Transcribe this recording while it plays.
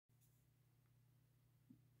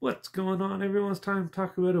What's going on, everyone? It's time to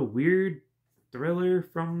talk about a weird thriller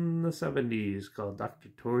from the 70s called Dr.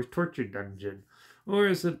 Torr's Torture Dungeon, or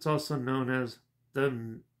as it's also known as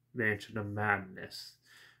The Mansion of Madness.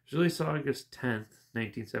 It was released August 10th,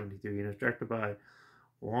 1973, and it was directed by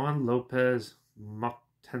Juan Lopez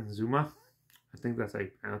Moctezuma. I think that's how you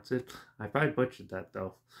pronounce it. I probably butchered that,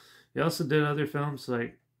 though. He also did other films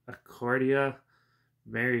like Accordia,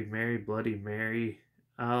 Mary, Mary, Bloody Mary,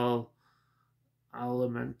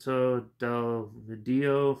 Alimento del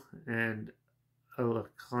Medio, and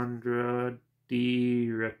Alejandro di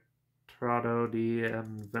Retrato di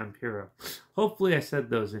Vampiro. Hopefully I said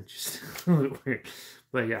those interesting weird.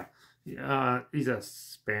 But yeah, he's a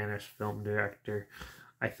Spanish film director,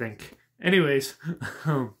 I think. Anyways,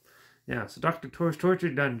 yeah, so Dr. Torr's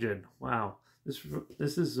Torture Dungeon. Wow, this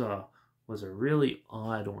was a really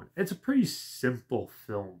odd one. It's a pretty simple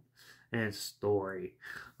film and story.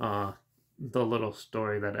 The little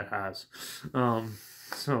story that it has.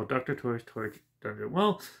 So Dr. Torr's Torture Dungeon.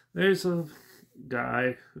 Well, there's a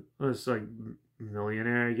guy who's like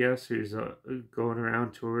millionaire, I guess, who's going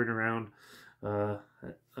around touring around a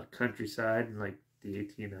countryside in like the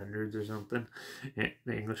 1800s or something,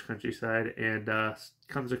 the English countryside, and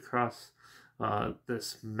comes across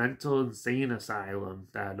this mental insane asylum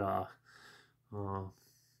that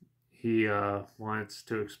he wants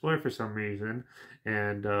to explore for some reason,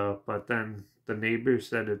 and but then the neighbors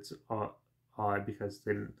said it's odd because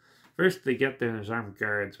first they get there and there's armed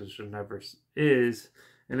guards, which there never is,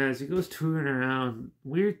 and as he goes touring around,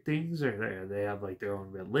 weird things are there. They have like their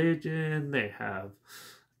own religion, they have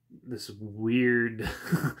this weird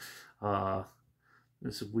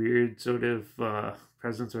sort of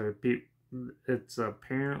presence where it's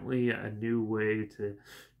apparently a new way to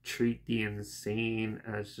treat the insane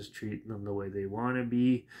as just treating them the way they want to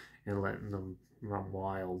be and letting them run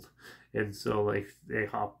wild. And so like they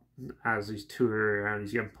hop as he's touring around,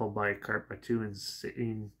 he's getting pulled by a cart by two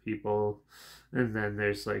insane people, and then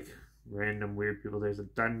there's like random weird people. There's a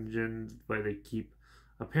dungeon where they keep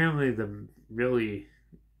apparently the really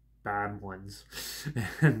bad ones.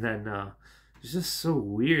 And then it's just so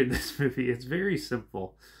weird, this movie. It's very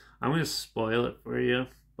simple. I'm gonna spoil it for you,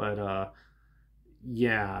 but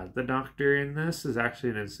yeah, the doctor in this is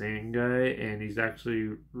actually an insane guy, and he's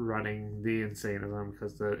actually running the insane asylum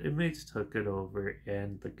because the inmates took it over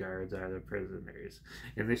and the guards are the prisoners,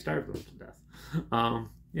 and they starved them to death.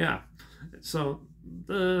 Yeah, so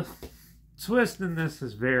the twist in this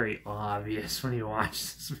is very obvious when you watch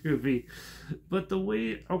this movie, but the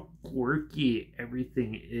way how quirky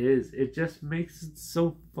everything is, it just makes it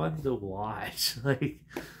so fun to watch.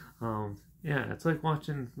 Yeah, it's like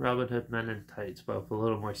watching Robin Hood Men in Tights, but with a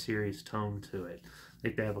little more serious tone to it.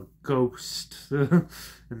 Like they have a ghost in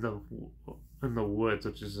the woods,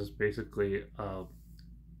 which is just basically a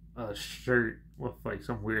shirt with like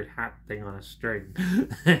some weird hat thing on a string,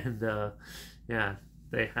 and yeah,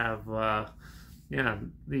 they have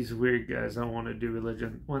these weird guys that want to do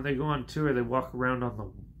religion. When they go on tour, they walk around on the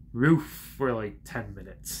roof for like 10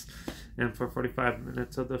 minutes, and for 45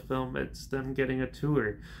 minutes of the film it's them getting a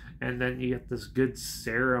tour, and then you get this good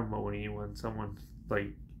ceremony when someone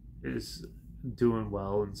like is doing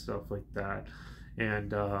well and stuff like that,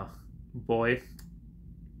 and boy,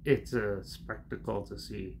 it's a spectacle to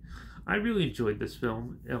see. I really enjoyed this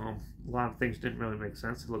film. A lot of things didn't really make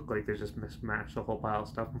sense. It looked like they just mismatched a whole pile of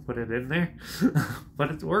stuff and put it in there,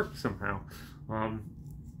 but it worked somehow.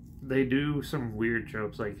 They do some weird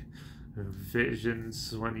tropes like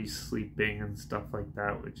visions when he's sleeping and stuff like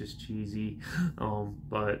that, which is cheesy.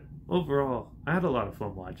 But overall, I had a lot of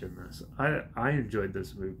fun watching this. I enjoyed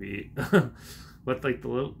this movie. But like the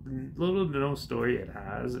little to no story it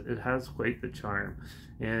has quite the charm,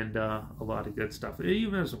 and a lot of good stuff. It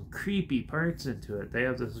even has some creepy parts into it. They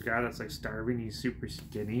have this guy that's like starving, he's super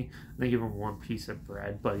skinny, and they give him one piece of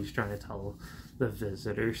bread, but he's trying to tell the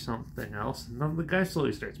visitor something else, and then the guy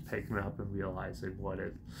slowly starts picking up and realizing what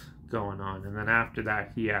is going on, and then after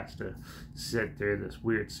that he has to sit through this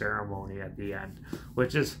weird ceremony at the end,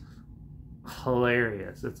 which is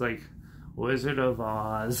hilarious. It's like Wizard of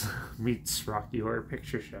Oz meets Rocky Horror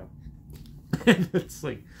Picture Show. And it's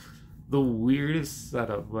like the weirdest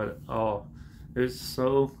setup, but oh, it's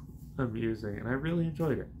so amusing, and I really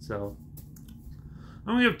enjoyed it. So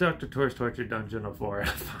I'm gonna give Dr. Torr's Torture Dungeon a 4 out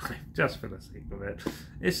of 5, just for the sake of it.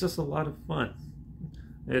 It's just a lot of fun.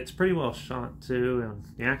 It's pretty well shot too, and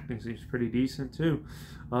the acting seems pretty decent too,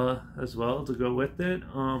 as well, to go with it.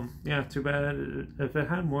 Yeah, too bad if it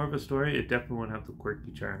had more of a story, it definitely wouldn't have the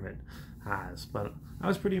quirky charm it has. But I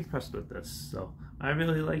was pretty impressed with this, so I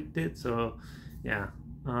really liked it. So yeah,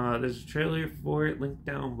 There's a trailer for it linked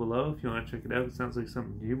down below if you want to check it out. It sounds like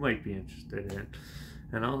something you might be interested in.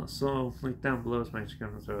 And also, linked down below is my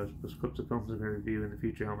Instagram, so I post clips of films and review in the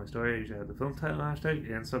future on my story. I usually have the film title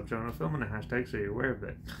hashtag and subgenre film in a hashtag, so you're aware of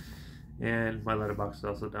it. And my Leterbox is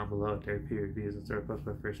also down below at Tarr Reviews, and so I post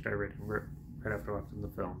my first star rating right after watching the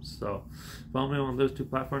films. So follow me on those two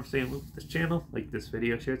platforms, stay in loop with this channel, like this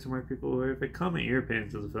video, share it to more people, or if it, comment your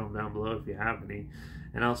opinions of the film down below if you have any.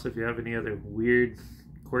 And also if you have any other weird,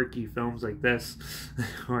 quirky films like this,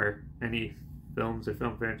 or any films or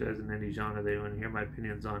film franchise in any genre that you want to hear my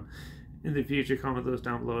opinions on in the future, comment those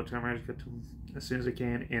down below. I'll try to get to them as soon as I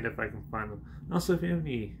can, and if I can find them. Also, if you have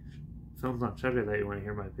any films on Shutter that you want to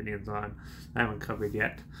hear my opinions on I haven't covered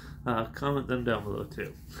yet, comment them down below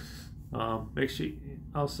too. Make sure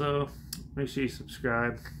you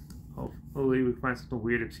subscribe. Hopefully we can find something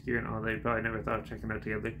weird, obscure, and all that you probably never thought of checking out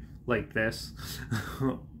together, like this.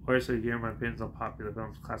 Or so you hear my opinions on popular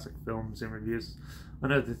films, classic films, and reviews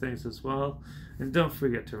on other things as well. And don't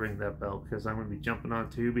forget to ring that bell, because I'm going to be jumping on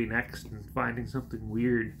Tubi next and finding something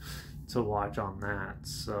weird to watch on that.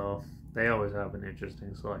 So they always have an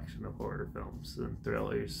interesting selection of horror films and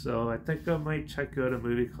thrillers. So I think I might check out a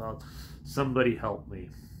movie called Somebody Help Me.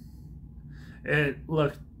 It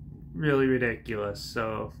looked really ridiculous,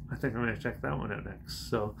 so I think I'm going to check that one out next.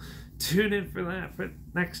 So tune in for that for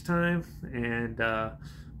next time, and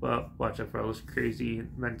well, watch out for all those crazy,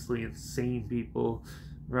 mentally insane people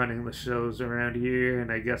running the shows around here,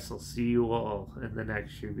 and I guess I'll see you all in the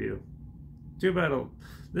next review. Too bad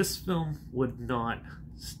this film would not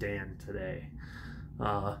stand today.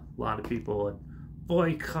 A lot of people would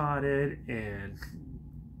boycott it and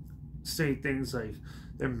say things like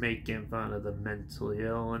they're making fun of the mentally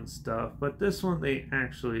ill and stuff, but this one they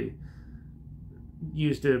actually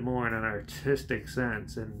used it more in an artistic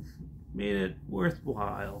sense and made it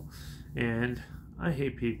worthwhile. And I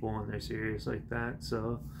hate people when they're serious like that,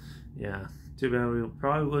 so yeah, too bad we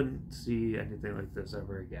probably wouldn't see anything like this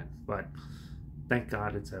ever again, but thank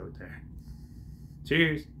God it's out there.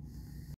 Cheers!